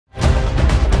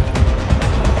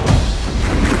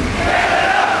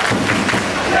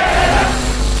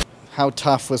How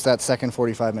tough was that second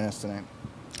 45 minutes tonight?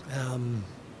 I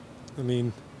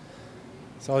mean,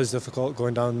 it's always difficult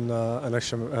going down an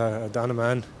extra down a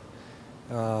man.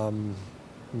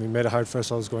 We made it hard for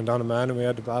ourselves going down a man, and we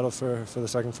had to battle for the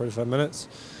second 45 minutes.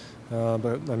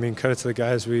 But I mean, credit to the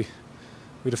guys. We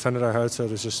defended our hearts out.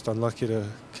 It was just unlucky to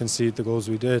concede the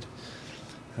goals we did.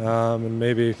 And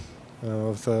maybe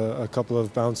with a couple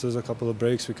of bounces, a couple of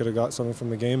breaks, we could have got something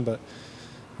from the game. But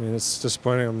I mean, it's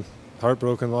disappointing. I'm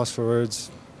heartbroken, lost for words.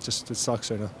 Just, it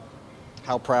sucks right now.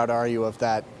 How proud are you of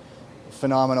that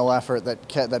phenomenal effort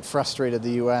that frustrated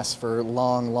the U.S. for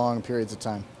long periods of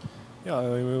time? Yeah, I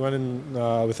mean, we went in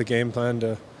with a game plan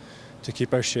to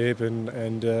keep our shape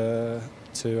and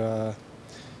to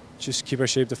just keep our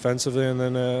shape defensively, and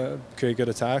then create good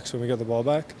attacks when we get the ball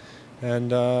back.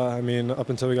 And I mean,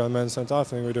 up until we got men sent off, I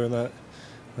think we were doing that.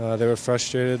 They were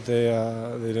frustrated. They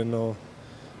didn't know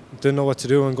what to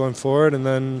do when going forward. And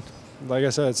then, like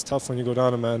I said, it's tough when you go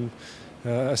down a man,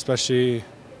 especially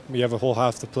when you have a whole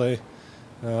half to play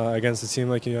against a team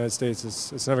like the United States.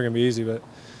 It's never going to be easy, but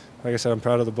like I said, I'm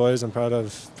proud of the boys. I'm proud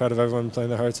of everyone playing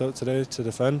their hearts out today to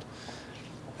defend.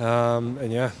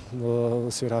 And yeah, we'll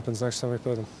see what happens next time we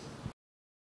play them.